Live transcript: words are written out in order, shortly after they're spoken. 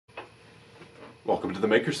Welcome to the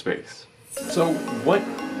Makerspace. So what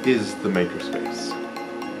is the Makerspace?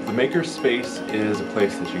 The Makerspace is a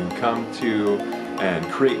place that you can come to and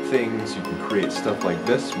create things. You can create stuff like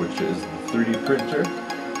this, which is the 3D printer.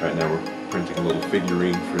 Right now we're printing a little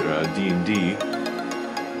figurine for D&D.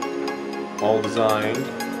 All designed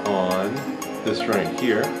on this right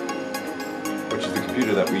here, which is the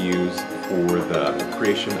computer that we use for the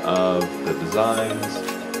creation of the designs.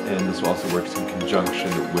 And this also works in conjunction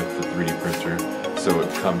with the 3D printer, so it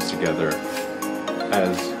comes together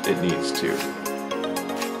as it needs to.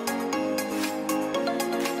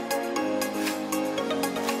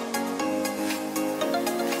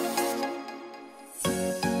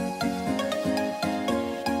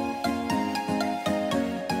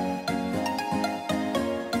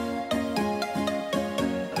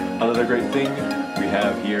 Another great thing we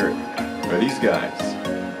have here are these guys,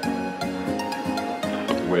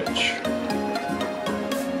 which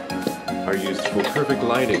are used for perfect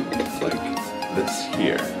lighting, like this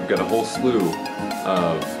here. We've got a whole slew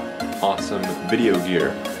of awesome video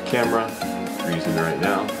gear. Camera, we're using it right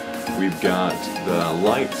now. We've got the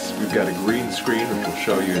lights, we've got a green screen, which we'll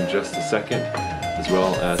show you in just a second, as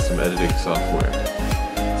well as some editing software.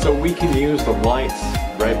 So we can use the lights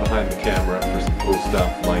right behind the camera for some cool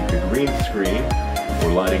stuff like the green screen,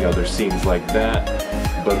 or lighting other scenes like that,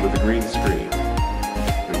 but with a green screen.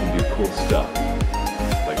 We can do cool stuff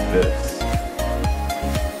like this.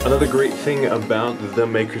 Another great thing about the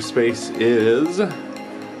Makerspace is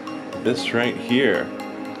this right here.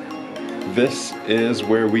 This is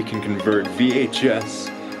where we can convert VHS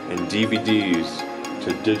and DVDs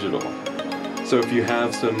to digital. So if you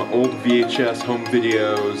have some old VHS home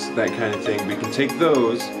videos, that kind of thing, we can take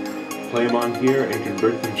those, play them on here, and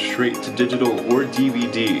convert them straight to digital or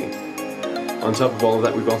DVD. On top of all of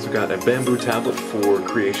that, we've also got a bamboo tablet for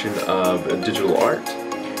creation of digital art.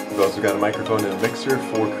 We've also got a microphone and a mixer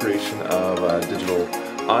for creation of digital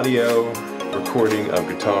audio, recording of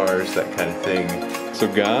guitars, that kind of thing. So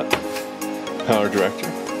got Power Director,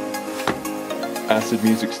 Acid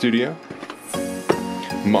Music Studio,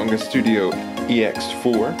 Manga Studio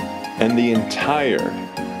EX4, and the entire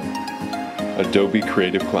Adobe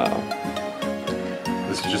Creative Cloud.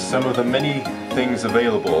 This is just some of the many things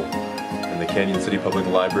available in the Cañon City Public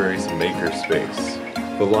Library's Makerspace.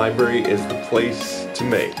 The library is the place to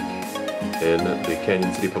make in the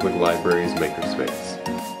Cañon City Public Library's Makerspace.